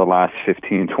the last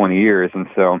 15, 20 years. And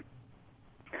so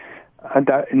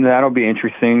that'll be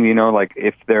interesting, like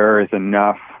if there is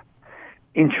enough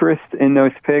interest in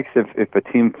those picks, if a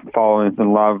team falls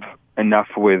in love enough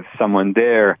with someone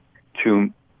there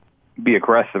to be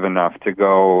aggressive enough to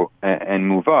go and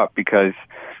move up, because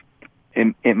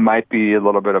it might be a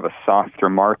little bit of a softer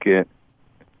market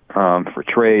for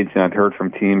trades. And I've heard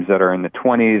from teams that are in the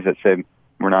 20s that said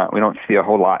we don't see a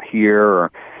whole lot here,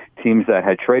 or teams that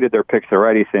had traded their picks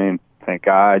already saying, thank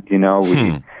God, we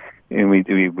were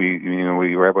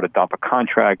able to dump a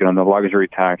contract on the luxury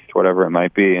tax, whatever it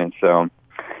might be. And so,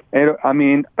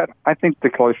 but I think the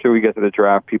closer we get to the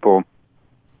draft, people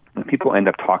end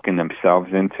up talking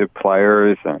themselves into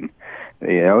players, and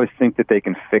they always think that they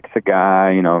can fix a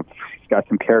guy. He's got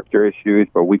some character issues,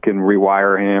 but we can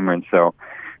rewire him. And so,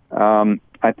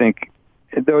 I think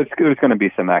there's going to be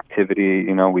some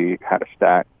activity. We had a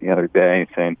stat the other day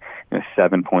saying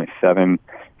 7.7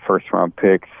 first-round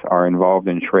picks are involved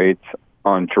in trades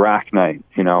on draft night,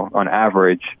 on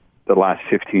average the last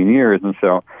 15 years. And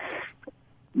so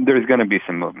there's going to be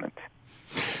some movement.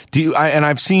 And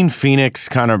I've seen Phoenix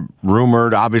kind of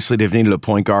rumored. Obviously, they've needed a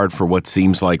point guard for what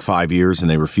seems like 5 years, and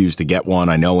they refused to get one.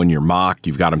 I know in your mock,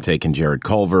 you've got them taking Jared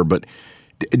Culver, but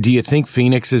do you think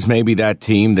Phoenix is maybe that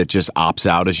team that just opts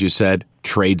out, as you said,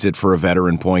 trades it for a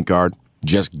veteran point guard,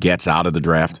 just gets out of the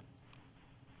draft?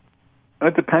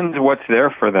 It depends what's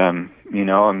there for them.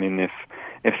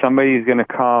 If somebody's going to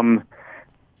come,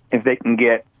 if they can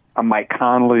get a Mike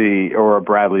Conley or a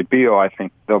Bradley Beal, I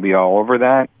think they'll be all over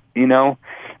that.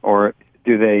 Or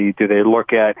do they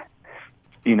look at,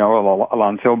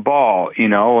 Alonzo Ball,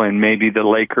 and maybe the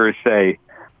Lakers say,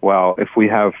 well, if we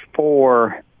have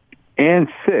 4 and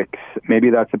 6, maybe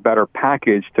that's a better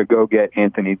package to go get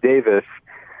Anthony Davis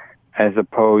as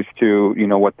opposed to,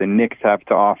 what the Knicks have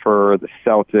to offer, the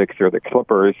Celtics or the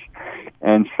Clippers.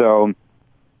 And so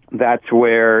that's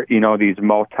where, these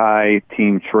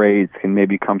multi-team trades can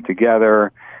maybe come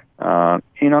together.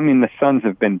 The Suns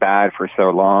have been bad for so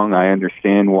long. I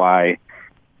understand why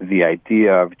the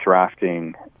idea of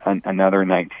drafting another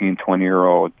 19,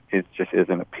 20-year-old just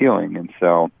isn't appealing. And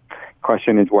so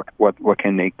question is what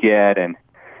can they get? And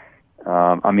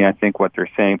I think what they're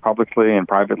saying publicly and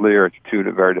privately are two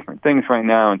very different things right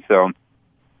now. And so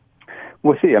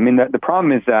we'll see. The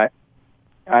problem is that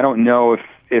I don't know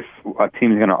if a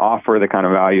team is going to offer the kind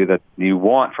of value that you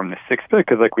want from the 6th pick,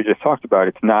 because like we just talked about,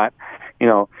 it's not,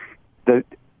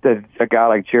 a guy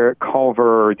like Jarrett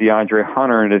Culver or DeAndre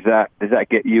Hunter, does that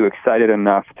get you excited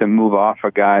enough to move off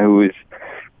a guy who is,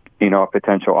 a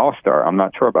potential all-star? I'm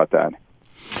not sure about that.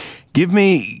 Give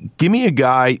me a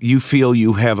guy you feel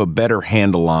you have a better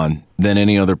handle on than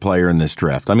any other player in this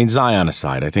draft. Zion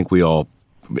aside, I think we all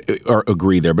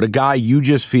agree there, but a guy you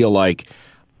just feel like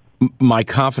my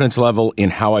confidence level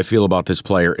in how I feel about this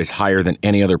player is higher than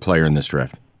any other player in this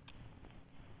draft.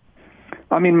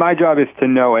 My job is to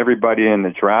know everybody in the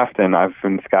draft, and I've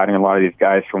been scouting a lot of these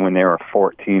guys from when they were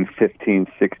 14, 15,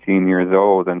 16 years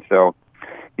old. And so,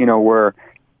 where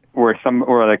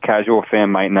the casual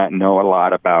fan might not know a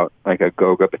lot about, like a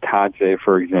Goga Bitadze,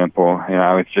 for example.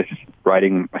 I was just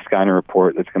writing a scouting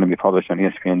report that's going to be published on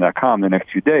ESPN.com the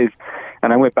next few days,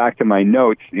 and I went back to my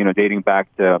notes, dating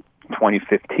back to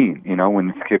 2015, when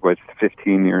this kid was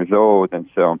 15 years old. And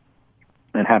so,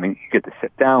 and you get to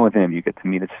sit down with him, you get to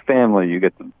meet his family, you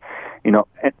get to,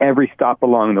 at every stop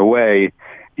along the way,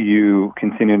 you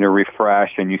continue to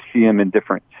refresh and you see him in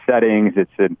different settings.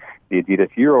 It's in the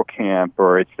Adidas Eurocamp,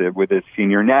 or it's with his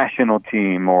senior national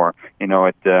team, or,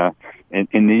 at the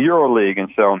in the EuroLeague.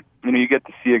 And so, you get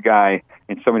to see a guy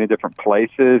in so many different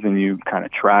places, and you kind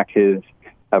of track his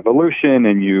evolution,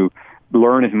 and you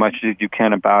learn as much as you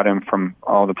can about him from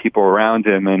all the people around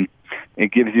him, and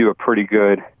it gives you a pretty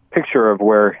good picture of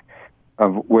where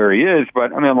he is.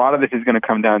 But a lot of this is going to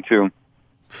come down to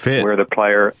fit, where the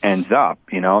player ends up.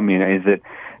 Is it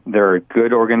there are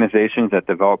good organizations that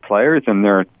develop players, and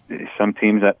there are some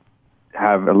teams that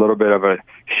have a little bit of a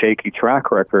shaky track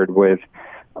record with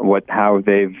how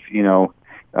they've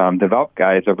developed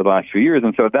guys over the last few years.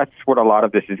 And so that's what a lot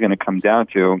of this is going to come down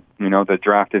to. The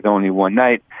draft is only one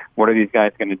night. What are these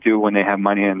guys going to do when they have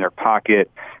money in their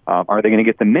pocket? Are they going to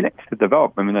get the minutes to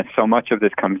develop? That's so much of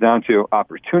this comes down to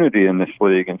opportunity in this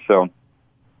league. And so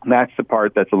that's the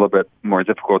part that's a little bit more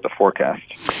difficult to forecast.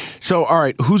 So, all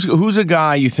right, who's a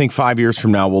guy you think 5 years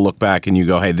from now we'll look back and you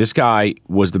go, hey, this guy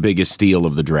was the biggest steal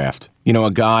of the draft?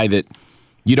 A guy that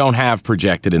you don't have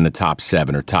projected in the top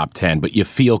 7 or top 10, but you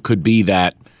feel could be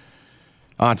that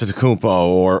Antetokounmpo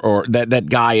or that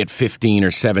guy at 15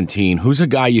 or 17. Who's a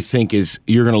guy you think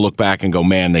you're going to look back and go,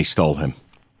 man, they stole him?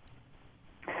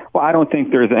 Well, I don't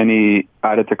think there's any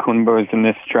Antetokounmpos in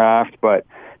this draft, but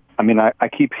I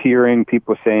keep hearing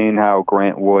people saying how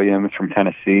Grant Williams from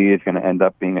Tennessee is going to end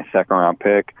up being a second-round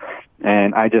pick.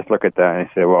 And I just look at that and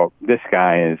I say, well, this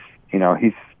guy is,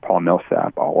 he's Paul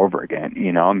Millsap all over again.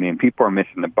 People are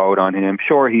missing the boat on him.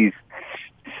 Sure, he's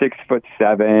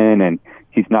 6'7", and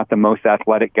he's not the most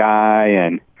athletic guy,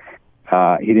 and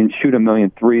he didn't shoot a million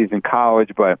threes in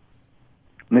college, but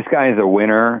this guy is a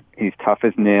winner. He's tough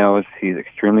as nails. He's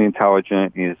extremely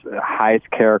intelligent. He's the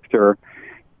highest character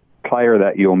player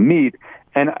that you'll meet.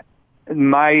 And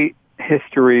my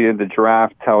history of the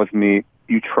draft tells me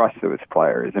you trust those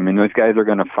players. Those guys are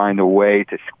going to find a way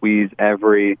to squeeze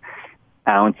every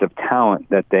ounce of talent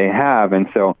that they have. And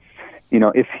so,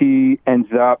 if he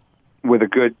ends up with a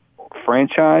good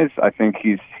franchise, I think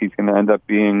he's going to end up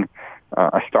being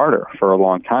a starter for a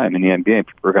long time in the NBA.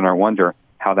 We're going to wonder,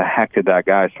 how the heck did that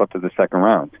guy slip to the second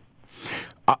round?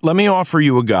 Let me offer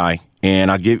you a guy,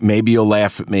 and maybe you'll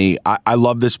laugh at me. I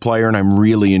love this player, and I'm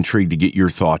really intrigued to get your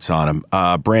thoughts on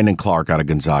him. Brandon Clark out of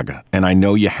Gonzaga, and I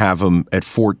know you have him at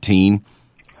 14.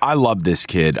 I love this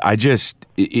kid.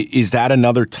 Is that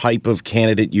another type of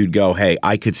candidate you'd go, hey,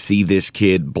 I could see this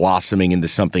kid blossoming into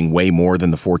something way more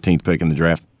than the 14th pick in the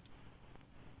draft?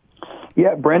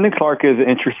 Yeah, Brandon Clark is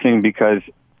interesting because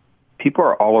people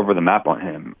are all over the map on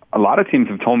him. A lot of teams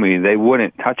have told me they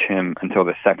wouldn't touch him until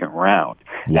the second round.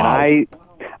 Wow. And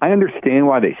I understand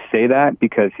why they say that,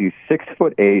 because he's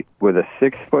 6'8" with a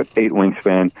 6'8"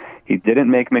 wingspan. He didn't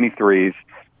make many threes.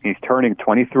 He's turning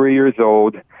 23 years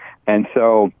old. And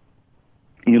so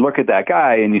you look at that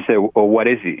guy and you say, well, what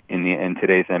is he in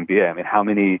today's NBA? How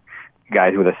many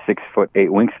guys with a 6'8"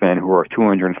 wingspan who are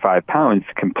 205 pounds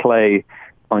can play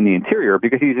on the interior?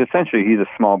 Because he's a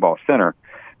small ball center.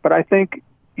 But I think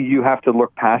you have to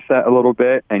look past that a little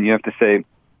bit, and you have to say,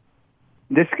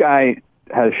 this guy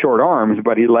has short arms,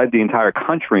 but he led the entire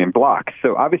country in blocks.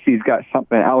 So obviously he's got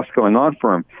something else going on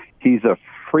for him. He's a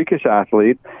freakish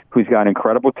athlete who's got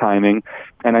incredible timing,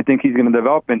 and I think he's going to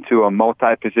develop into a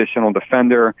multi-positional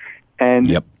defender. And,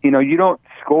 you don't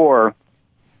score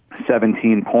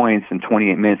 17 points in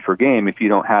 28 minutes per game if you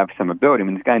don't have some ability.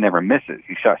 This guy never misses.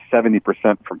 He shot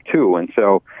 70% from two. And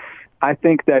so I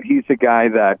think that he's a guy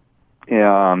that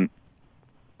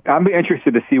I'll be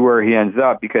interested to see where he ends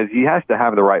up, because he has to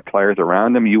have the right players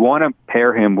around him. You want to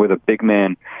pair him with a big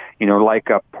man,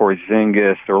 like a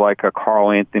Porzingis or like a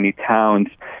Karl Anthony Towns,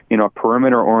 a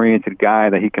perimeter-oriented guy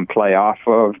that he can play off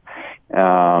of.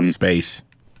 Space.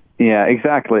 Yeah,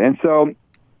 exactly. And so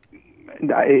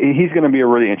he's going to be a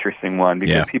really interesting one,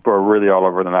 because people are really all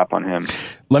over the map on him.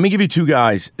 Let me give you two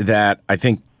guys that I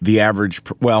think the average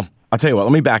 – well, I'll tell you what.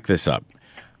 Let me back this up.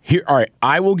 Here, all right,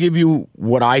 I will give you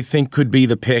what I think could be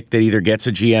the pick that either gets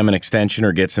a GM an extension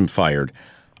or gets him fired.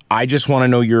 I just want to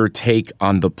know your take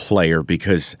on the player,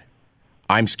 because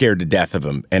I'm scared to death of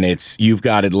him. And you've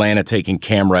got Atlanta taking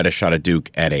Cam Reddish out of Duke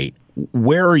at 8.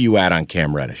 Where are you at on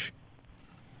Cam Reddish?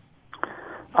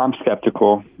 I'm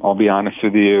skeptical. I'll be honest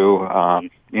with you.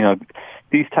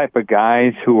 These type of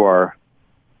guys who are,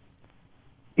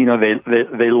 you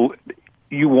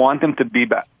want them to be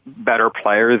better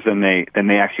players than they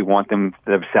actually want them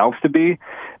themselves to be.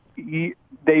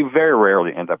 They very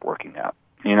rarely end up working out,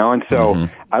 and so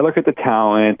I look at the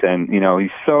talent, and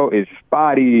his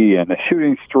body and the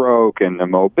shooting stroke and the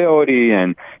mobility,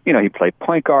 and he played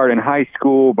point guard in high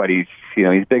school, but he's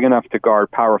big enough to guard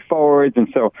power forwards, and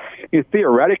so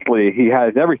theoretically he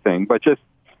has everything. But just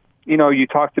you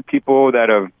talk to people that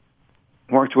have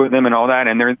worked with him and all that,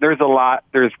 and there's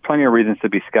plenty of reasons to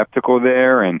be skeptical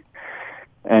there. And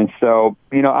And so,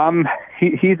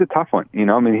 he's a tough one.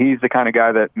 I mean, he's the kind of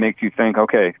guy that makes you think,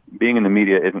 okay, being in the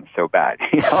media isn't so bad.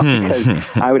 Because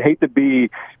I would hate to be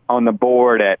on the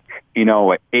board at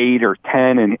 8 or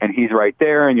 10, and he's right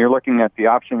there, and you're looking at the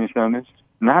option, and you're saying, there's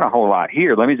not a whole lot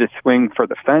here. Let me just swing for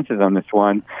the fences on this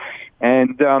one.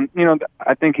 And,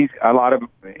 I think a lot of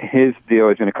his deal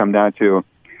is going to come down to,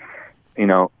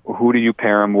 who do you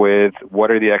pair him with?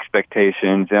 What are the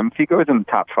expectations? And if he goes in the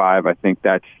top 5, I think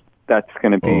that's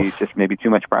going to be just maybe too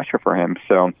much pressure for him.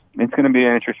 So it's going to be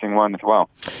an interesting one as well.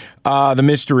 The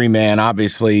mystery man,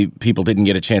 obviously, people didn't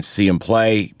get a chance to see him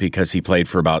play because he played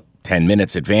for about 10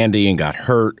 minutes at Vandy and got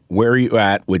hurt. Where are you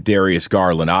at with Darius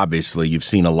Garland? Obviously, you've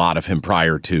seen a lot of him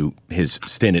prior to his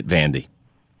stint at Vandy.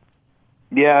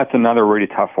 Yeah, it's another really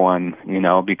tough one,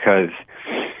 because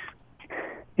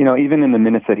even in the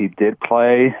minutes that he did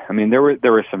play, I mean, there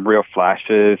were some real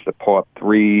flashes, the pull-up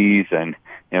threes and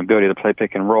ability to play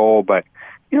pick and roll, but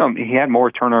he had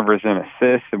more turnovers than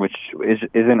assists, which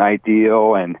isn't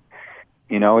ideal, and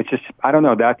it's just I don't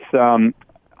know. That's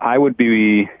I would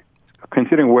be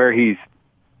considering where he's.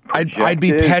 I'd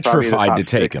be petrified to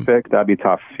take him. Pick, that'd be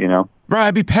tough, Right,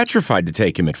 I'd be petrified to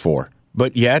take him at 4.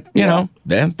 But yet,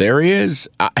 there he is.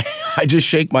 I just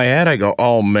shake my head. I go,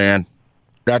 oh man,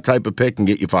 that type of pick can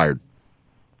get you fired.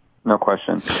 No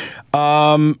question.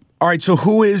 All right, so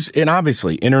who is, and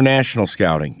obviously international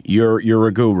scouting, you're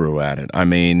a guru at it. I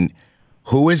mean,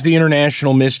 who is the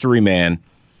international mystery man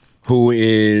who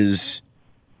is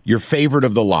your favorite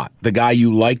of the lot? The guy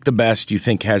you like the best, you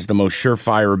think has the most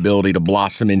surefire ability to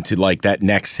blossom into like that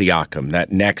next Siakam,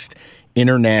 that next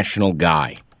international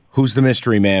guy? Who's the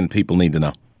mystery man people need to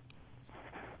know?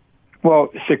 Well,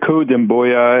 Sekou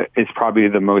Doumbouya is probably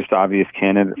the most obvious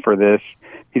candidate for this.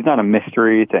 He's not a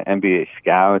mystery to NBA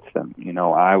scouts.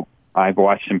 I've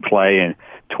watched him play in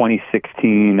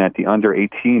 2016 at the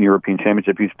under-18 European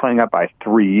Championship. He was playing up by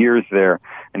 3 years there,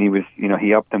 and he was, he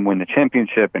helped them win the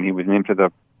championship, and he was named to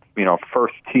the,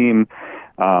 first team.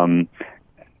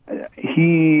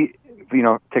 He,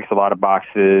 ticks a lot of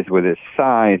boxes with his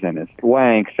size and his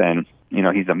length, and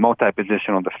he's a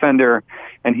multi-positional defender,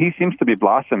 and he seems to be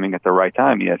blossoming at the right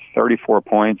time. He has 34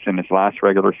 points in his last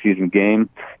regular season game.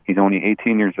 He's only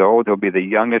 18 years old. He'll be the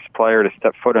youngest player to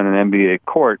step foot on an NBA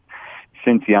court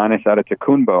since Giannis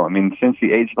Antetokounmpo. I mean, since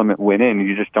the age limit went in,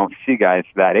 you just don't see guys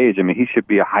that age. I mean, he should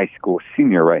be a high school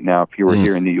senior right now if he were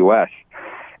here in the U.S.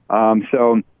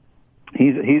 So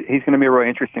he's going to be a really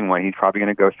interesting one. He's probably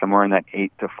going to go somewhere in that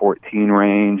 8 to 14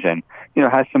 range, and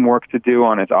has some work to do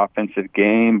on his offensive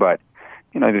game, but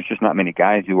there's just not many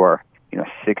guys who are,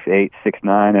 6'8",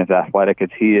 6'9", as athletic as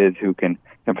he is, who can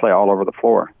play all over the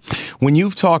floor. When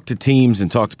you've talked to teams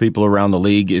and talked to people around the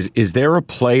league, is there a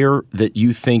player that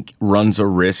you think runs a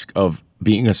risk of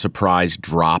being a surprise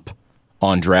drop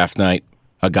on draft night,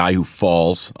 a guy who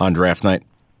falls on draft night?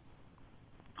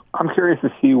 I'm curious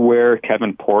to see where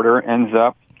Kevin Porter ends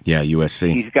up. Yeah,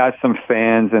 USC. He's got some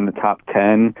fans in the top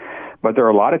 10, but there are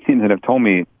a lot of teams that have told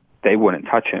me they wouldn't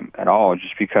touch him at all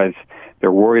just because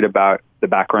they're worried about the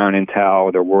background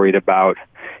intel. They're worried about,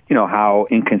 how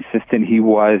inconsistent he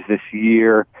was this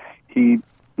year. He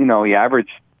averaged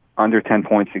under 10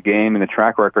 points a game, and the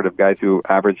track record of guys who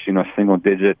averaged, single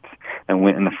digits and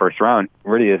went in the first round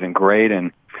really isn't great.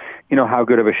 And, how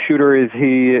good of a shooter is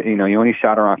he? He only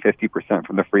shot around 50%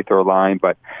 from the free throw line,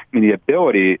 but I mean, the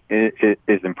ability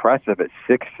is impressive. At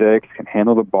 6'6", can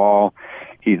handle the ball.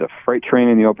 He's a freight train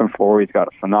in the open floor. He's got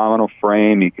a phenomenal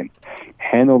frame. He can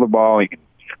handle the ball. He can,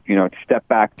 step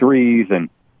back threes, and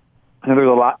there's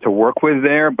a lot to work with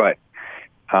there. But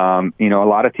a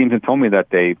lot of teams have told me that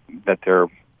they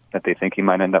think he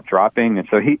might end up dropping, and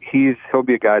so he'll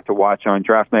be a guy to watch on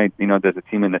draft night. There's a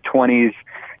team in the 20s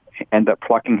end up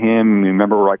plucking him.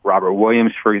 Remember, like Robert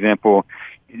Williams, for example,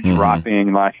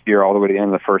 dropping last year all the way to the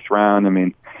end of the first round. I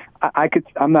mean,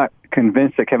 I'm not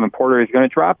convinced that Kevin Porter is going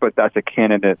to drop, but that's a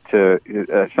candidate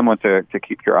to someone to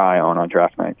keep your eye on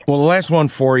draft night. Well, the last one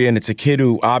for you, and it's a kid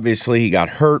who obviously he got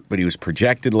hurt, but he was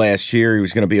projected last year. He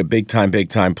was going to be a big time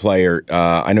player.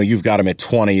 I know you've got him at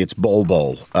 20. It's Bol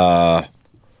Bol.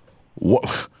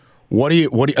 What do you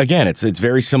again, it's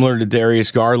very similar to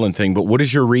Darius Garland thing, but what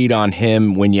is your read on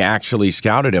him when you actually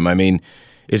scouted him? I mean,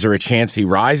 is there a chance he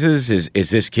rises? Is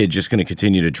this kid just going to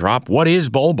continue to drop? What is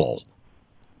Bol Bol?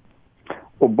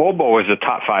 Well, Bol Bol is a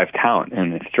top 5 talent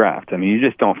in this draft. I mean, you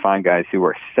just don't find guys who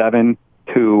are 7'2",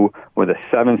 with a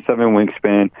 7'7"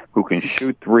 wingspan, who can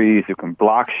shoot threes, who can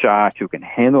block shots, who can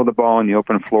handle the ball on the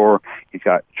open floor. He's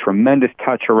got tremendous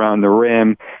touch around the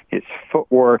rim, his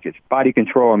footwork, his body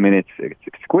control. I mean, it's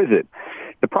exquisite.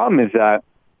 The problem is that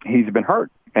he's been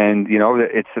hurt, and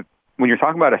it's when you're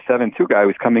talking about a 7'2" guy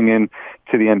who's coming in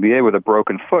to the NBA with a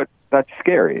broken foot, that's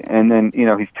scary. And then,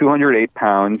 he's 208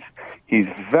 pounds. He's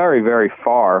very, very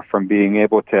far from being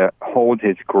able to hold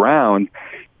his ground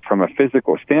from a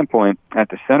physical standpoint at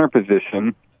the center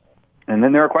position. And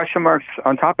then there are question marks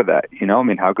on top of that.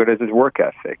 How good is his work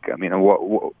ethic?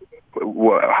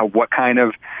 What kind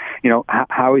of,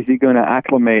 how is he going to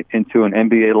acclimate into an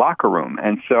NBA locker room?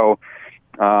 And so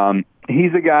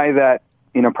he's a guy that,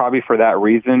 probably for that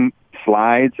reason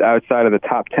slides outside of the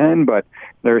top 10, but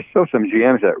there's still some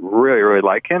GMs that really, really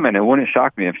like him, and it wouldn't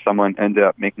shock me if someone ended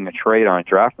up making a trade on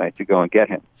draft night to go and get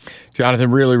him. Jonathan,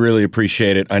 really, really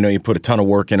appreciate it. I know you put a ton of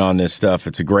work in on this stuff.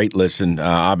 It's a great listen.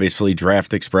 Obviously,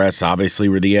 Draft Express, obviously,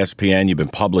 we're the ESPN. You've been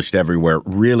published everywhere.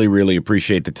 Really, really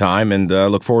appreciate the time, and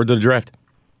look forward to the draft.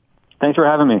 Thanks for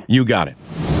having me. You got it.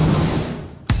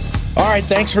 All right,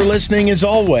 thanks for listening as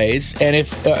always. And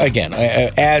if,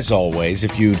 as always,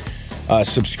 if you'd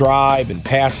subscribe and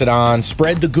pass it on,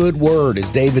 spread the good word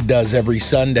as David does every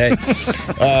Sunday.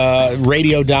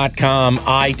 Radio.com,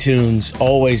 iTunes,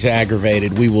 always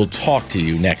aggravated. We will talk to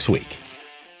you next week.